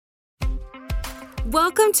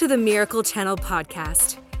Welcome to the Miracle Channel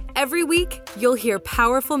podcast. Every week, you'll hear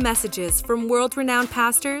powerful messages from world-renowned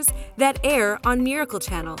pastors that air on Miracle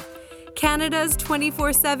Channel, Canada's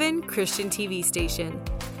 24/7 Christian TV station.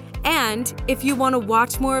 And if you want to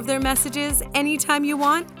watch more of their messages anytime you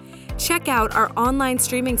want, check out our online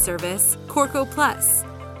streaming service, Corco Plus.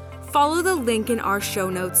 Follow the link in our show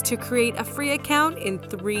notes to create a free account in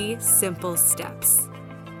 3 simple steps.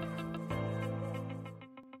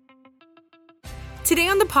 Today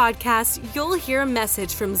on the podcast, you'll hear a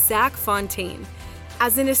message from Fontaine.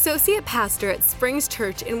 As an associate pastor at Springs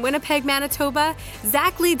Church in Winnipeg, Manitoba,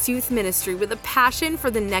 Zach leads youth ministry with a passion for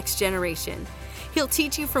the next generation. He'll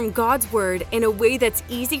teach you from God's Word in a way that's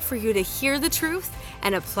easy for you to hear the truth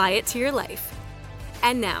and apply it to your life.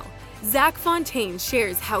 And now, Fontaine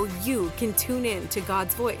shares how you can tune in to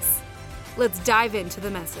God's voice. Let's dive into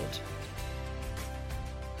the message.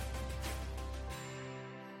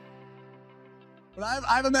 But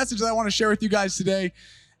I have a message that I want to share with you guys today.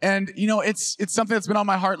 And, you know, it's something that's been on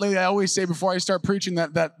my heart lately. I always say before I start preaching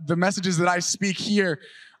that the messages that I speak here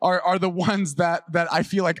are the ones that I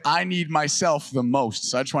feel like I need myself the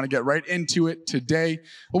most. So I just want to get right into it today.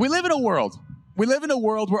 But we live in a world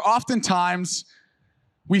where oftentimes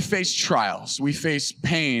we face trials. We face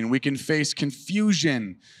pain. We can face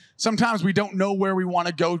confusion. Sometimes we don't know where we want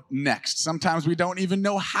to go next. Sometimes we don't even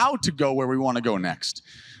know how to go where we want to go next.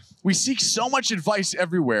 We seek so much advice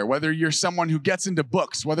everywhere, whether you're someone who gets into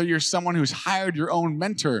books, whether you're someone who's hired your own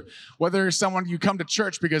mentor, whether you're someone you come to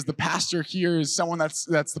church because the pastor here is someone that's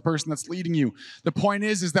the person that's leading you. The point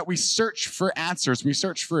is that we search for answers. We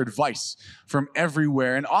search for advice from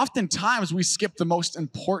everywhere. And oftentimes we skip the most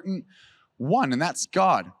important one, and that's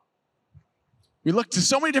God. We look to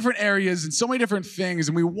so many different areas and so many different things,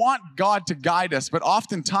 and we want God to guide us, but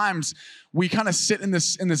oftentimes we kind of sit in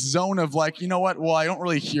this zone of like, you know what? Well, I don't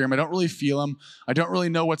really hear him. I don't really feel him. I don't really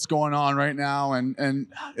know what's going on right now, and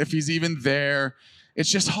if he's even there. It's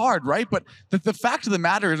just hard, right? But the fact of the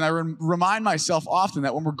matter is, and I remind myself often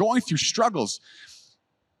that when we're going through struggles,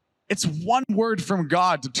 it's one word from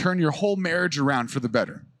God to turn your whole marriage around for the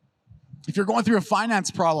better. If you're going through a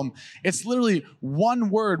finance problem, it's literally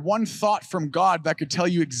one word, one thought from God that could tell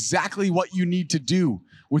you exactly what you need to do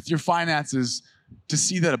with your finances to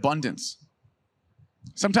see that abundance.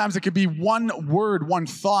 Sometimes it could be one word, one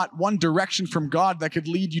thought, one direction from God that could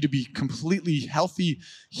lead you to be completely healthy,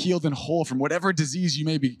 healed, and whole from whatever disease you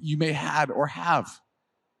may had or have.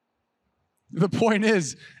 The point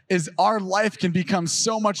is our life can become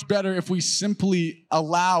so much better if we simply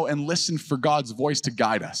allow and listen for God's voice to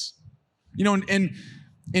guide us. You know,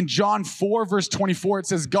 in John 4, verse 24, it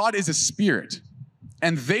says, God is a spirit,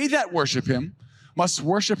 and they that worship him must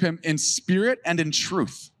worship him in spirit and in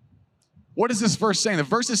truth. What is this verse saying? The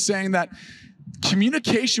verse is saying that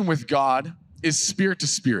communication with God is spirit to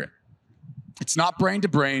spirit. It's not brain to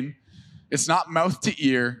brain. It's not mouth to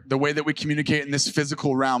ear, the way that we communicate in this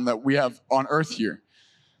physical realm that we have on earth here.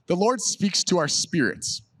 The Lord speaks to our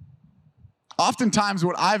spirits. Oftentimes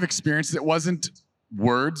what I've experienced, it wasn't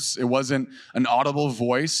words, it wasn't an audible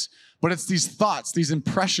voice, but it's these thoughts, these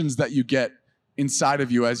impressions that you get inside of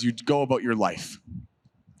you as you go about your life.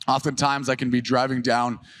 Oftentimes I can be driving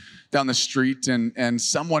down the street and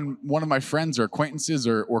one of my friends or acquaintances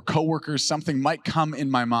or coworkers, something might come in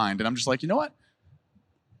my mind, and I'm just like, you know what?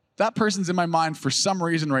 That person's in my mind for some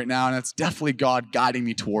reason right now, and it's definitely God guiding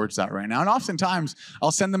me towards that right now. And oftentimes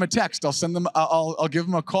I'll send them a text, I'll give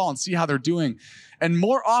them a call and see how they're doing. And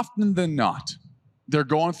more often than not, they're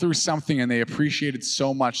going through something and they appreciate it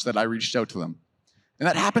so much that I reached out to them. And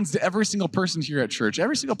that happens to every single person here at church.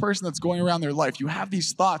 Every single person that's going around their life. You have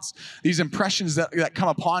these thoughts, these impressions that come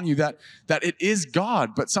upon you that it is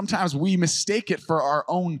God, but sometimes we mistake it for our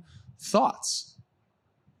own thoughts.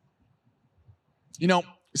 You know,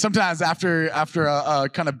 sometimes after a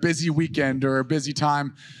kind of busy weekend or a busy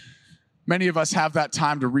time, many of us have that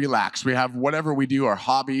time to relax. We have whatever we do, our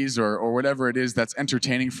hobbies or whatever it is that's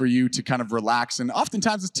entertaining for you to kind of relax. And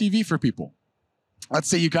oftentimes it's TV for people. Let's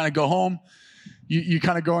say you kind of go home, you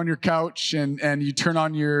kind of go on your couch and you turn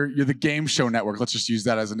on the game show network. Let's just use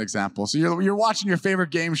that as an example. So you're watching your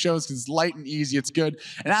favorite game shows because it's light and easy, it's good.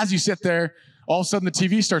 And as you sit there, all of a sudden the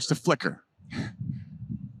TV starts to flicker.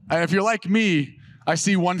 And if you're like me, I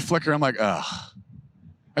see one flicker, I'm like, ugh.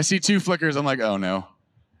 I see 2 flickers, I'm like, oh no.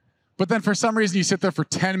 But then for some reason you sit there for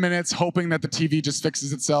 10 minutes hoping that the TV just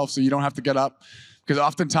fixes itself so you don't have to get up. Because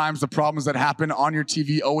oftentimes the problems that happen on your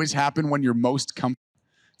TV always happen when you're most comfortable.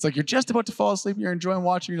 It's like you're just about to fall asleep and you're enjoying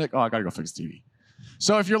watching. You're like, oh, I got to go fix the TV.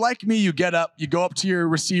 So if you're like me, you get up, you go up to your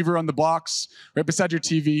receiver on the box right beside your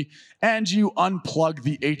TV, and you unplug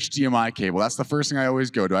the HDMI cable. That's the first thing I always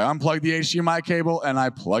go to. I unplug the HDMI cable and I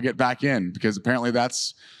plug it back in because apparently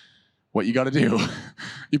that's what you got to do.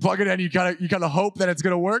 You plug it in, you gotta hope that it's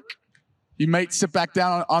gonna work. You might sit back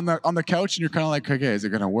down on the couch and you're kind of like, okay, is it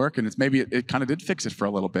gonna work? And it kind of did fix it for a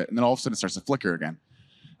little bit, and then all of a sudden it starts to flicker again.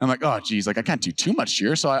 I'm like, oh, geez, like I can't do too much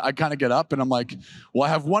here. So I kind of get up and I'm like, well,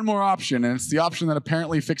 I have one more option. And it's the option that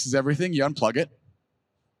apparently fixes everything. You unplug it.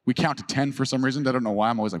 We count to 10 for some reason. I don't know why.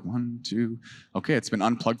 I'm always like 1, 2. Okay, it's been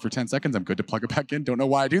unplugged for 10 seconds. I'm good to plug it back in. Don't know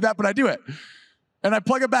why I do that, but I do it. And I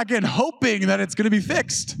plug it back in hoping that it's going to be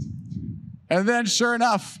fixed. And then sure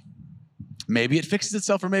enough, maybe it fixes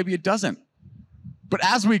itself or maybe it doesn't. But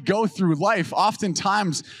as we go through life,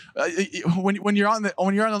 oftentimes, when you're on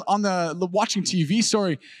the watching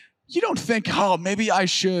TV, you don't think, oh, maybe I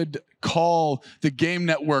should call the game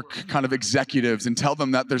network kind of executives and tell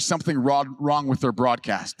them that there's something wrong with their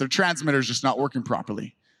broadcast. Their transmitter's just not working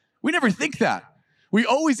properly. We never think that. We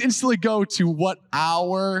always instantly go to what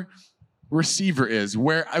our receiver is,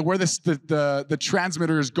 where the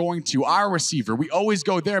transmitter is going to, our receiver. We always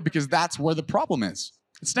go there because that's where the problem is.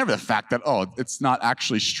 It's never the fact that, oh, it's not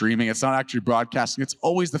actually streaming, it's not actually broadcasting. It's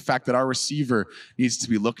always the fact that our receiver needs to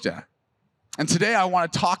be looked at. And today I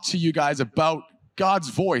want to talk to you guys about God's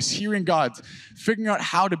voice, hearing God, figuring out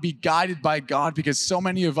how to be guided by God, because so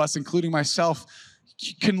many of us, including myself,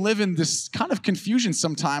 can live in this kind of confusion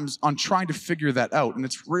sometimes on trying to figure that out, and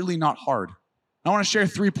it's really not hard. I want to share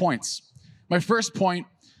 3 points. My first point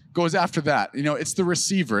goes after that. It's the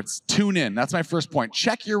receiver. It's tune in. That's my first point.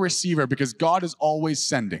 Check your receiver because God is always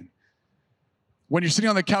sending. When you're sitting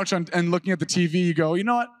on the couch and looking at the TV, you go, you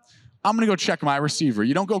know what? I'm going to go check my receiver.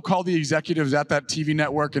 You don't go call the executives at that TV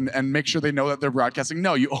network and make sure they know that they're broadcasting.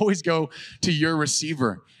 No, you always go to your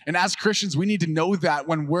receiver. And as Christians, we need to know that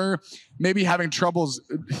when we're maybe having troubles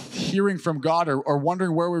hearing from God or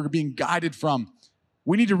wondering where we're being guided from,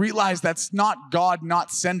 we need to realize that's not God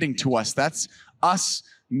not sending to us. That's us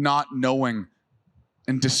not knowing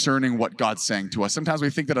and discerning what God's saying to us. Sometimes we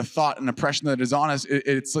think that a thought, an impression that is on us,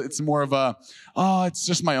 it's more of a, oh, it's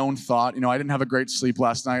just my own thought. I didn't have a great sleep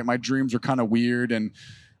last night. My dreams were kind of weird, and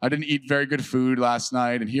I didn't eat very good food last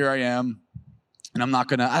night, and here I am, and I'm not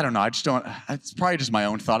going to, I don't know, it's probably just my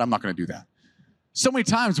own thought. I'm not going to do that. So many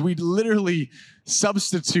times we literally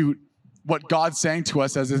substitute what God's saying to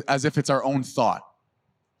us as if it's our own thought.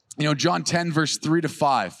 John 10, verse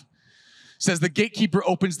 3-5. Says, the gatekeeper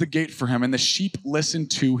opens the gate for him, and the sheep listen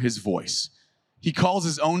to his voice. He calls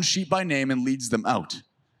his own sheep by name and leads them out.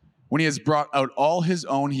 When he has brought out all his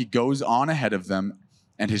own, he goes on ahead of them,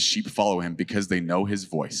 and his sheep follow him because they know his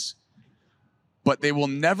voice. But they will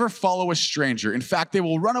never follow a stranger. In fact, they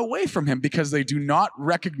will run away from him because they do not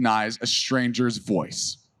recognize a stranger's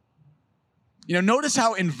voice. Notice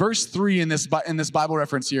how in verse 3 in this Bible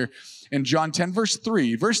reference here, in John 10, verse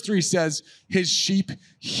 3 says, his sheep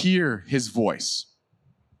hear his voice.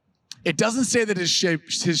 It doesn't say that his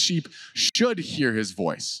sheep should hear his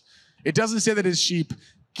voice. It doesn't say that his sheep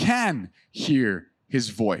can hear his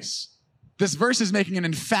voice. This verse is making an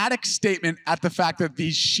emphatic statement at the fact that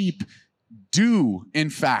these sheep do, in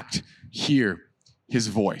fact, hear his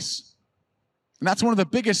voice. And that's one of the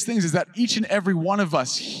biggest things, is that each and every one of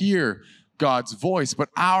us hear God's voice, but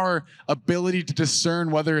our ability to discern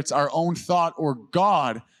whether it's our own thought or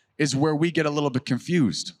God is where we get a little bit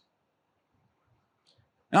confused.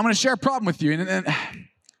 And I'm going to share a problem with you. And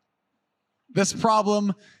this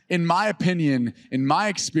problem, in my opinion, in my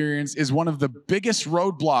experience, is one of the biggest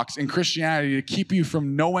roadblocks in Christianity to keep you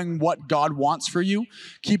from knowing what God wants for you,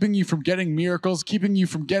 keeping you from getting miracles, keeping you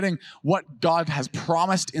from getting what God has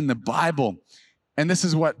promised in the Bible. And this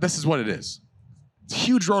is what it is. It's a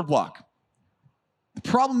huge roadblock. The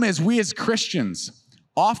problem is we as Christians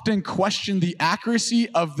often question the accuracy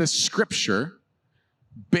of the scripture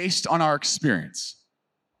based on our experience.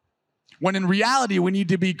 When in reality, we need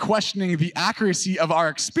to be questioning the accuracy of our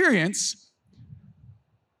experience,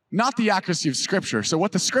 not the accuracy of scripture. So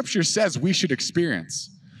what the scripture says we should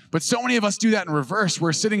experience. But so many of us do that in reverse.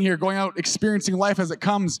 We're sitting here going out, experiencing life as it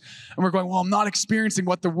comes, and we're going, well, I'm not experiencing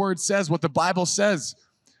what the word says, what the Bible says.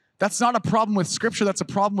 That's not a problem with scripture, that's a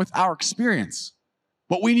problem with our experience.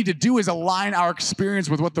 What we need to do is align our experience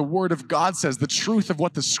with what the Word of God says, the truth of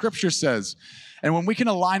what the Scripture says. And when we can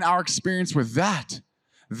align our experience with that,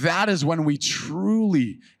 that is when we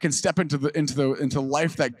truly can step into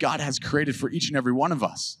life that God has created for each and every one of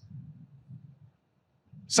us.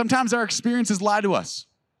 Sometimes our experiences lie to us.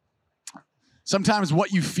 Sometimes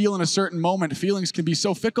what you feel in a certain moment, feelings can be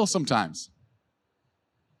so fickle sometimes.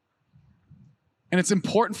 And it's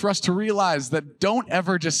important for us to realize that don't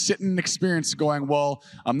ever just sit in an experience going, well,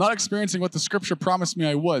 I'm not experiencing what the scripture promised me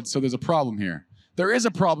I would, so there's a problem here. There is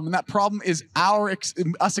a problem, and that problem is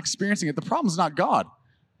us experiencing it. The problem is not God.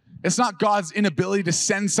 It's not God's inability to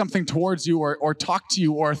send something towards you or talk to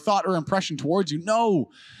you or a thought or impression towards you. No.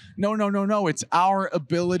 It's our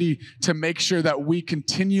ability to make sure that we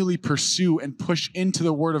continually pursue and push into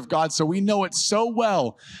the Word of God so we know it so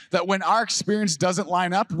well that when our experience doesn't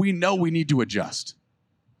line up, we know we need to adjust.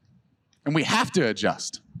 And we have to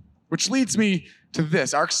adjust, which leads me to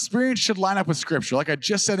this. Our experience should line up with Scripture. Like I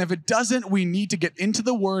just said, if it doesn't, we need to get into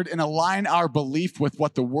the Word and align our belief with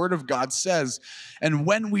what the Word of God says. And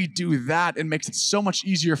when we do that, it makes it so much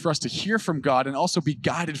easier for us to hear from God and also be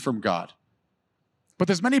guided from God. But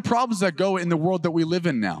there's many problems that go in the world that we live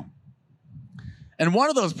in now. And one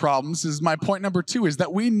of those problems is my point number 2, is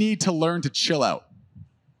that we need to learn to chill out.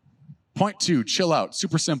 Point 2, chill out.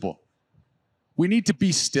 Super simple. We need to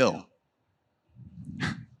be still.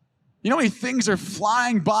 You know how many things are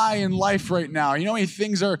flying by in life right now? You know how many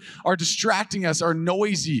things are distracting us, are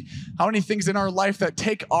noisy? How many things in our life that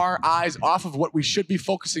take our eyes off of what we should be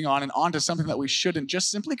focusing on and onto something that we shouldn't, just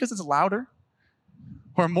simply because it's louder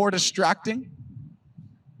or more distracting?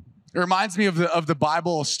 It reminds me of the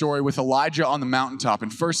Bible story with Elijah on the mountaintop. In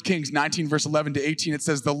 1 Kings 19, verse 11 to 18, it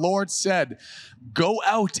says, "The Lord said, 'Go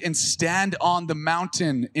out and stand on the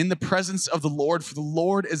mountain in the presence of the Lord, for the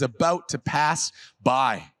Lord is about to pass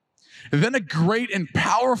by.' And then a great and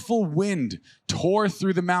powerful wind tore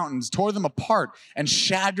through the mountains, tore them apart, and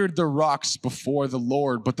shattered the rocks before the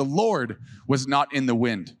Lord. But the Lord was not in the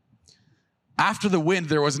wind. After the wind,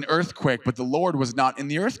 there was an earthquake, but the Lord was not in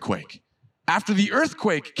the earthquake. After the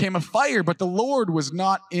earthquake came a fire, but the Lord was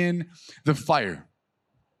not in the fire.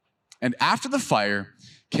 And after the fire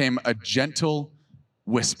came a gentle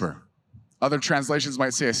whisper." Other translations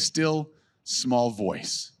might say a still small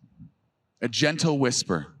voice. A gentle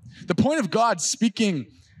whisper. The point of God speaking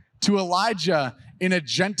to Elijah in a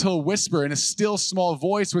gentle whisper, in a still small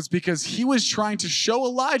voice, was because he was trying to show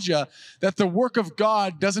Elijah that the work of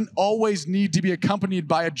God doesn't always need to be accompanied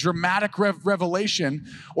by a dramatic revelation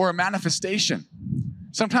or a manifestation.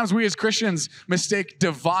 Sometimes we as Christians mistake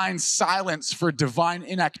divine silence for divine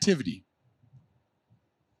inactivity.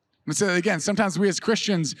 I'm going to say that again. Sometimes we as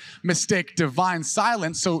Christians mistake divine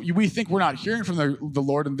silence, so we think we're not hearing from the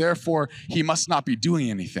Lord, and therefore he must not be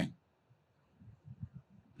doing anything.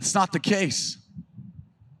 It's not the case.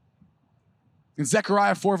 In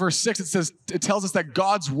Zechariah 4, verse 6, it tells us that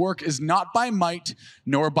God's work is not by might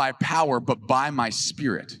nor by power, but by my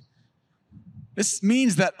Spirit. This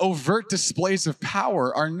means that overt displays of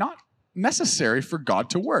power are not necessary for God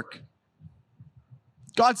to work.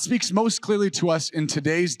 God speaks most clearly to us in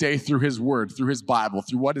today's day through his word, through his Bible,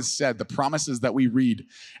 through what is said, the promises that we read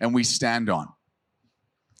and we stand on.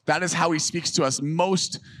 That is how he speaks to us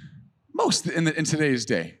most in today's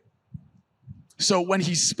day. So when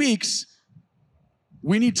he speaks,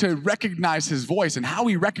 we need to recognize his voice. And how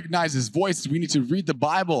we recognize his voice is we need to read the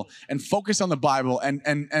Bible and focus on the Bible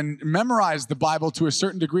and memorize the Bible to a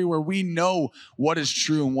certain degree where we know what is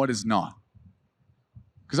true and what is not.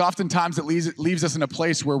 Because oftentimes it leaves us in a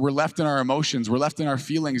place where we're left in our emotions, we're left in our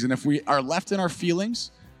feelings. And if we are left in our feelings,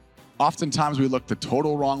 oftentimes we look the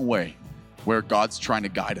total wrong way where God's trying to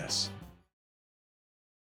guide us.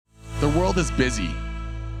 The world is busy.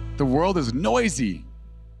 The world is noisy.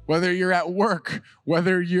 Whether you're at work,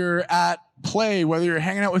 whether you're at play, whether you're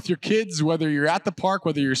hanging out with your kids, whether you're at the park,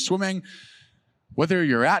 whether you're swimming, whether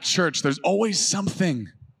you're at church, there's always something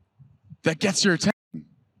that gets your attention.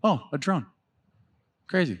 Oh, a drone.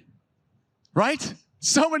 Crazy. Right?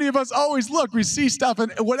 So many of us always look, we see stuff,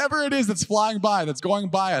 and whatever it is that's flying by, that's going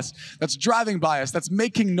by us, that's driving by us, that's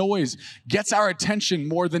making noise, gets our attention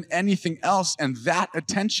more than anything else, and that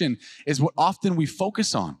attention is what often we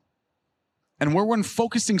focus on. And where we're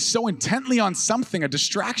focusing so intently on something, a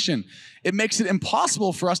distraction, it makes it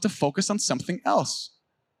impossible for us to focus on something else.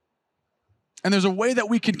 And there's a way that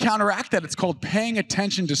we can counteract that. It's called paying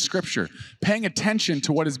attention to Scripture, paying attention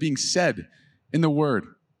to what is being said in the Word.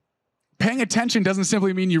 Paying attention doesn't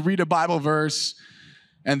simply mean you read a Bible verse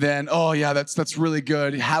and then, oh yeah, that's really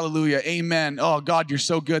good. Hallelujah, amen. Oh God, you're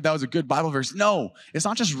so good. That was a good Bible verse. No, it's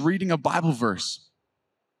not just reading a Bible verse.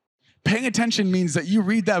 Paying attention means that you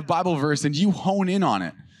read that Bible verse and you hone in on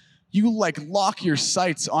it. You lock your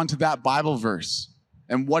sights onto that Bible verse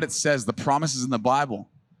and what it says, the promises in the Bible,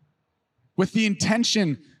 with the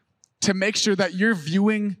intention to make sure that you're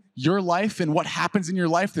viewing your life and what happens in your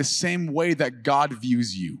life the same way that God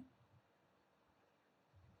views you.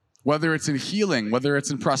 Whether it's in healing, whether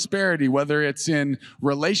it's in prosperity, whether it's in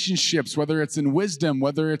relationships, whether it's in wisdom,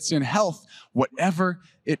 whether it's in health, whatever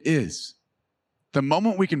it is. The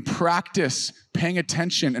moment we can practice paying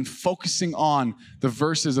attention and focusing on the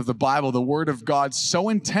verses of the Bible, the Word of God, so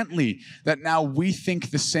intently that now we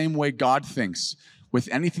think the same way God thinks with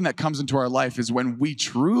anything that comes into our life is when we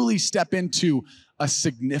truly step into a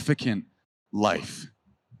significant life.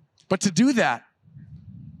 But to do that,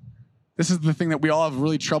 this is the thing that we all have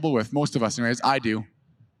really trouble with, most of us anyways, I do,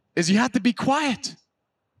 is you have to be quiet.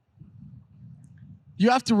 You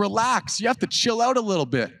have to relax. You have to chill out a little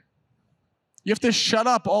bit. You have to shut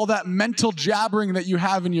up all that mental jabbering that you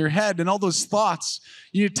have in your head and all those thoughts.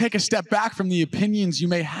 You need to take a step back from the opinions you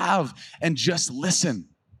may have and just listen.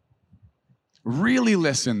 Really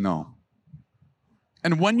listen, though.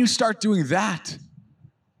 And when you start doing that,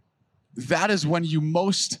 that is when you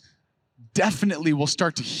most definitely will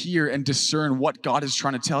start to hear and discern what God is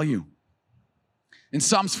trying to tell you. In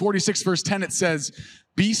Psalms 46, verse 10, it says,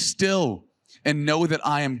 "Be still and know that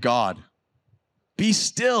I am God." Be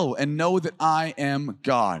still and know that I am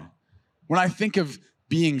God. When I think of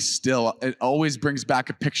being still, it always brings back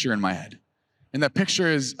a picture in my head. And that picture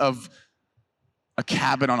is of a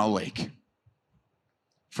cabin on a lake.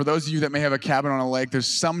 For those of you that may have a cabin on a lake, there's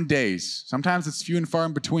some days, sometimes it's few and far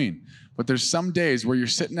in between, but there's some days where you're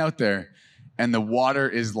sitting out there and the water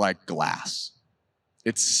is like glass.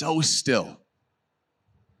 It's so still.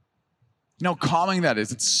 You know how calming that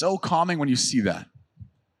is? It's so calming when you see that.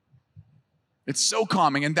 It's so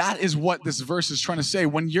calming, and that is what this verse is trying to say.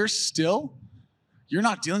 When you're still, you're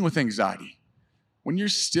not dealing with anxiety. When you're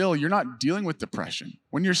still, you're not dealing with depression.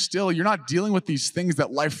 When you're still, you're not dealing with these things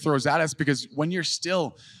that life throws at us, because when you're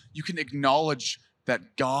still, you can acknowledge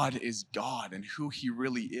that God is God and who he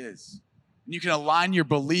really is. And you can align your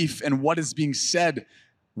belief and what is being said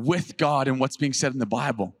with God and what's being said in the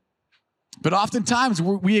Bible. But oftentimes,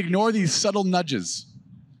 we ignore these subtle nudges.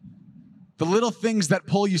 The little things that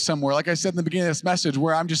pull you somewhere, like I said in the beginning of this message,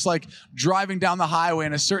 where I'm just like driving down the highway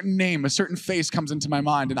and a certain name, a certain face comes into my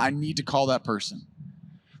mind and I need to call that person.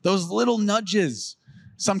 Those little nudges,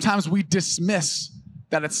 sometimes we dismiss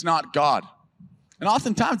that it's not God. And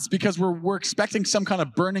oftentimes it's because we're expecting some kind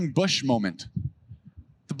of burning bush moment.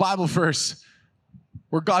 The Bible verse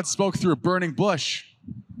where God spoke through a burning bush.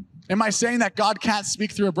 Am I saying that God can't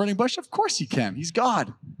speak through a burning bush? Of course he can. He's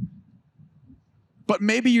God. But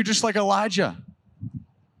maybe you're just like Elijah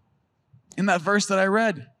in that verse that I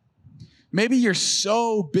read. Maybe you're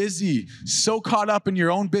so busy, so caught up in your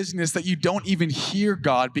own business that you don't even hear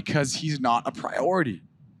God because he's not a priority.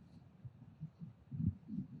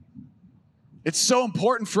 It's so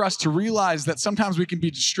important for us to realize that sometimes we can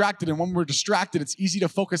be distracted, and when we're distracted, it's easy to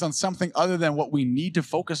focus on something other than what we need to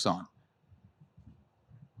focus on.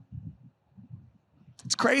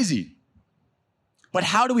 It's crazy. But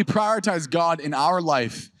how do we prioritize God in our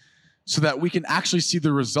life so that we can actually see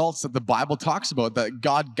the results that the Bible talks about, that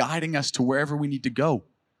God guiding us to wherever we need to go?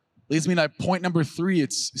 Leads me to point number 3,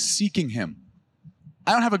 it's seeking him.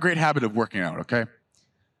 I don't have a great habit of working out, okay? A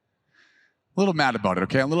little mad about it,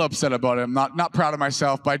 okay? I'm a little upset about it. I'm not proud of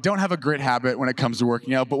myself, but I don't have a great habit when it comes to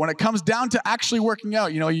working out. But when it comes down to actually working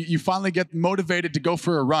out, you finally get motivated to go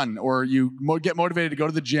for a run, or you get motivated to go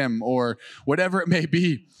to the gym, or whatever it may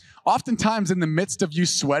be. Oftentimes in the midst of you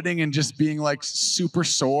sweating and just being like super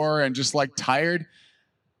sore and just like tired,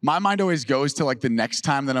 my mind always goes to like the next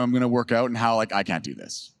time that I'm going to work out and how like I can't do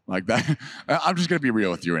this. Like that. I'm just going to be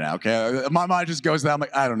real with you right now, okay? My mind just goes to that. I'm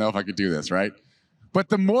like, I don't know if I could do this, right? But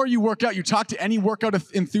the more you work out, you talk to any workout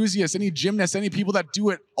enthusiast, any gymnast, any people that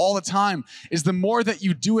do it all the time, is the more that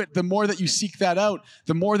you do it, the more that you seek that out,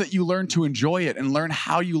 the more that you learn to enjoy it and learn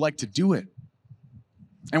how you like to do it.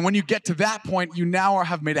 And when you get to that point, you now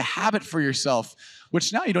have made a habit for yourself,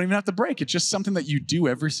 which now you don't even have to break. It's just something that you do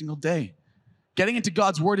every single day. Getting into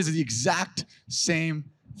God's word is the exact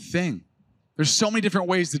same thing. There's so many different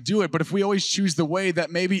ways to do it, but if we always choose the way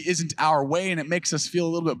that maybe isn't our way and it makes us feel a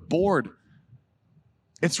little bit bored,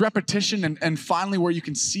 it's repetition and finally where you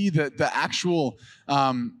can see the actual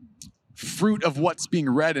fruit of what's being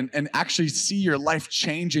read and actually see your life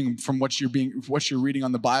changing from what you're reading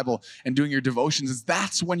on the Bible and doing your devotions. Is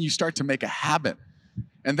that's when you start to make a habit.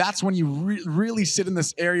 And that's when you really sit in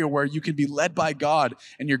this area where you can be led by God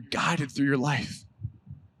and you're guided through your life.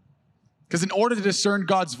 Because in order to discern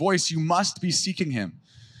God's voice, you must be seeking him.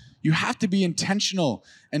 You have to be intentional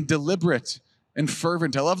and deliberate and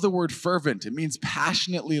fervent. I love the word fervent. It means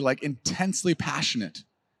passionately, like intensely passionate.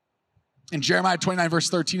 In Jeremiah 29, verse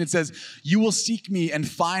 13, it says, "You will seek me and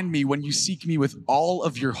find me when you seek me with all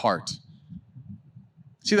of your heart."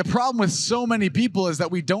 See, the problem with so many people is that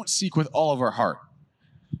we don't seek with all of our heart.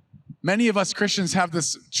 Many of us Christians have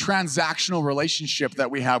this transactional relationship that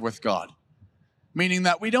we have with God, meaning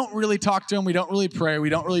that we don't really talk to him, we don't really pray, we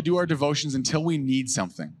don't really do our devotions until we need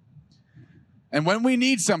something. And when we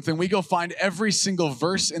need something, we go find every single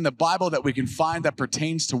verse in the Bible that we can find that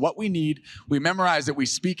pertains to what we need. We memorize it, we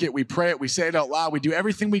speak it, we pray it, we say it out loud. We do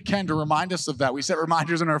everything we can to remind us of that. We set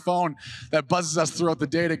reminders on our phone that buzzes us throughout the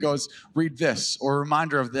day that goes, read this, or a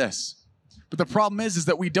reminder of this. But the problem is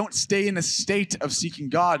that we don't stay in a state of seeking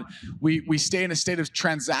God. We stay in a state of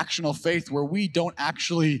transactional faith where we don't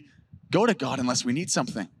actually go to God unless we need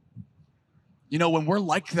something. You know, when we're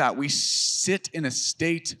like that, we sit in a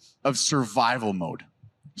state of survival mode.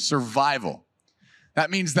 Survival. That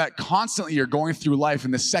means that constantly you're going through life,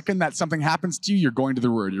 and the second that something happens to you, you're going to the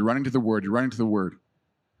Word. You're running to the Word. You're running to the Word.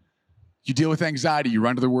 You deal with anxiety, you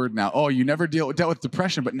run to the Word now. Oh, you never dealt with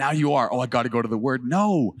depression, but now you are. Oh, I got to go to the Word.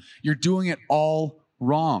 No, you're doing it all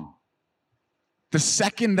wrong. The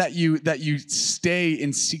second that you stay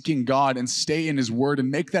in seeking God and stay in his word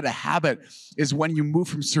and make that a habit is when you move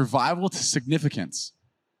from survival to significance.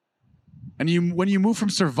 And when you move from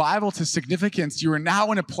survival to significance, you are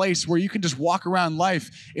now in a place where you can just walk around life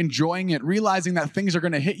enjoying it, realizing that things are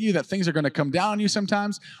going to hit you, that things are going to come down on you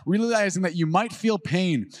sometimes, realizing that you might feel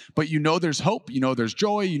pain, but you know there's hope, you know there's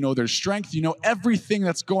joy, you know there's strength, you know everything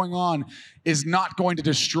that's going on is not going to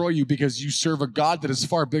destroy you because you serve a God that is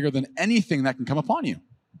far bigger than anything that can come upon you.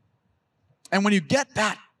 And when you get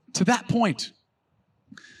that to that point,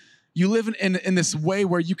 you live in this way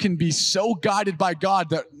where you can be so guided by God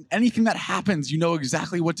that anything that happens, you know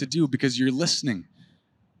exactly what to do because you're listening.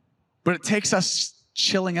 But it takes us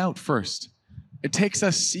chilling out first. It takes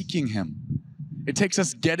us seeking him. It takes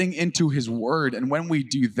us getting into his word. And when we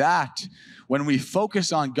do that, when we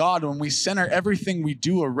focus on God, when we center everything we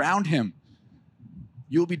do around him,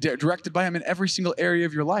 you'll be directed by him in every single area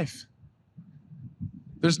of your life.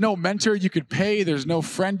 There's no mentor you could pay. There's no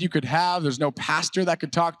friend you could have. There's no pastor that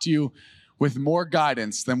could talk to you with more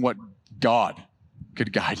guidance than what God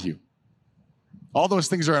could guide you. All those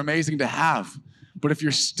things are amazing to have. But if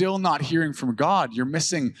you're still not hearing from God, you're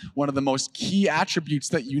missing one of the most key attributes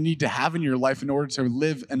that you need to have in your life in order to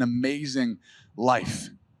live an amazing life.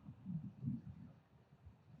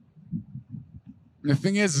 And the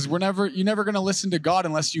thing is you're never going to listen to God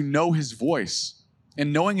unless you know his voice.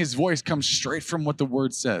 And knowing his voice comes straight from what the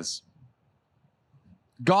word says.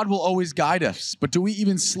 God will always guide us, but do we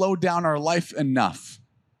even slow down our life enough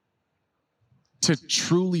to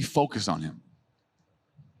truly focus on him?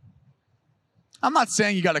 I'm not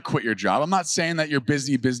saying you got to quit your job. I'm not saying that your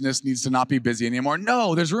busy business needs to not be busy anymore.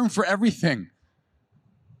 No, there's room for everything.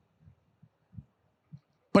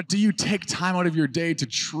 But do you take time out of your day to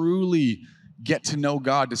truly get to know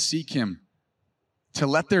God, to seek him? To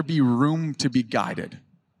let there be room to be guided.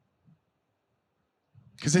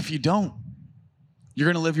 Because if you don't, you're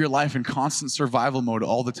going to live your life in constant survival mode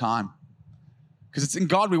all the time. Because it's in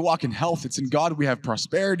God we walk in health. It's in God we have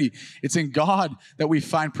prosperity. It's in God that we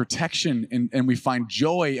find protection and we find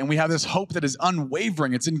joy. And we have this hope that is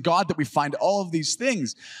unwavering. It's in God that we find all of these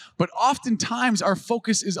things. But oftentimes our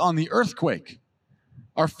focus is on the earthquake.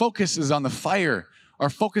 Our focus is on the fire. Our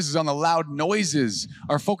focus is on the loud noises.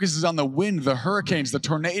 Our focus is on the wind, the hurricanes, the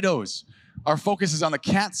tornadoes. Our focus is on the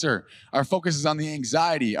cancer. Our focus is on the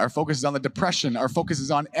anxiety. Our focus is on the depression. Our focus is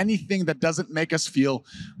on anything that doesn't make us feel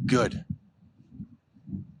good.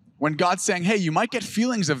 When God's saying, hey, you might get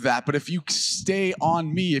feelings of that, but if you stay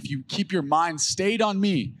on me, if you keep your mind stayed on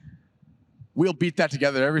me, we'll beat that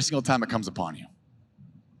together every single time it comes upon you.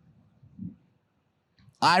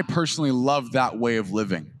 I personally love that way of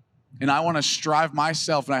living. And I want to strive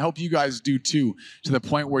myself, and I hope you guys do too, to the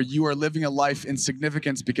point where you are living a life in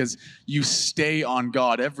significance because you stay on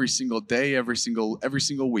God every single day, every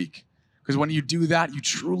single week. Because when you do that, you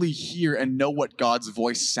truly hear and know what God's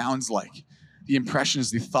voice sounds like. The impressions,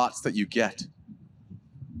 the thoughts that you get.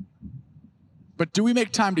 But do we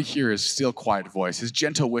make time to hear his still, quiet voice, his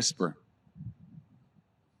gentle whisper?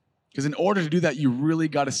 Because in order to do that, you really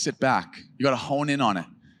got to sit back. You got to hone in on it.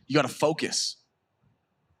 You got to focus.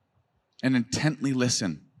 And intently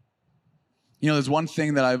listen. You know, there's one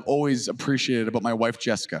thing that I've always appreciated about my wife,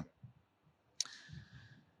 Jessica.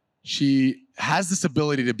 She has this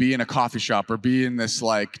ability to be in a coffee shop or be in this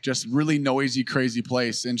like just really noisy, crazy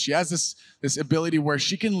place. And she has this ability where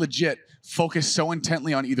she can legit focus so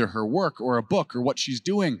intently on either her work or a book or what she's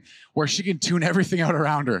doing, where she can tune everything out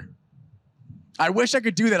around her. I wish I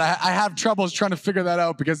could do that. I have troubles trying to figure that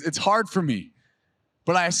out because it's hard for me.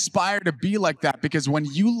 But I aspire to be like that because when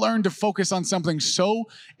you learn to focus on something so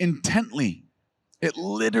intently, it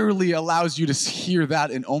literally allows you to hear that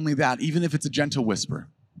and only that, even if it's a gentle whisper.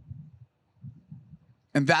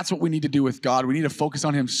 And that's what we need to do with God. We need to focus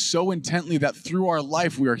on him so intently that through our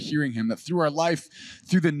life, we are hearing him, that through our life,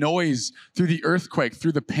 through the noise, through the earthquake,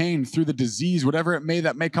 through the pain, through the disease, whatever it may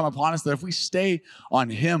that may come upon us, that if we stay on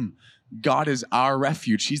him, God is our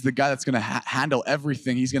refuge. He's the guy that's going to handle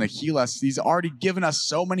everything. He's going to heal us. He's already given us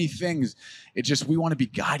so many things. It's just we want to be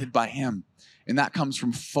guided by him. And that comes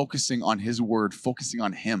from focusing on his word, focusing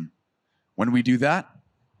on him. When we do that,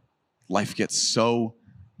 life gets so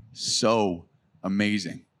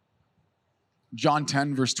amazing. John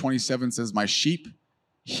 10, verse 27 says, "My sheep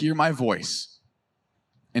hear my voice,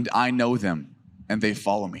 and I know them, and they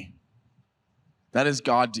follow me." That is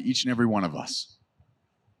God to each and every one of us.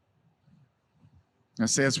 I'm going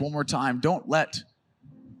to say this one more time. Don't let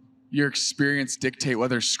your experience dictate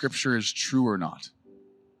whether Scripture is true or not.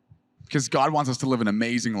 Because God wants us to live an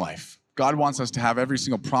amazing life. God wants us to have every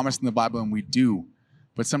single promise in the Bible, and we do.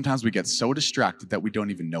 But sometimes we get so distracted that we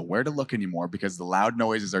don't even know where to look anymore because the loud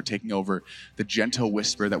noises are taking over the gentle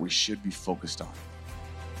whisper that we should be focused on.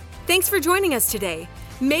 Thanks for joining us today.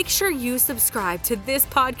 Make sure you subscribe to this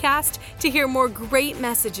podcast to hear more great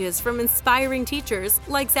messages from inspiring teachers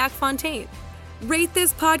like Zach Fontaine. Rate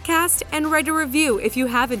this podcast and write a review if you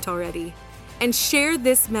haven't already. And share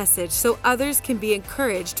this message so others can be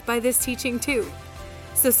encouraged by this teaching too.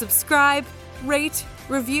 So subscribe, rate,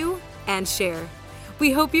 review, and share.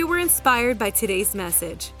 We hope you were inspired by today's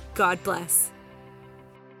message. God bless.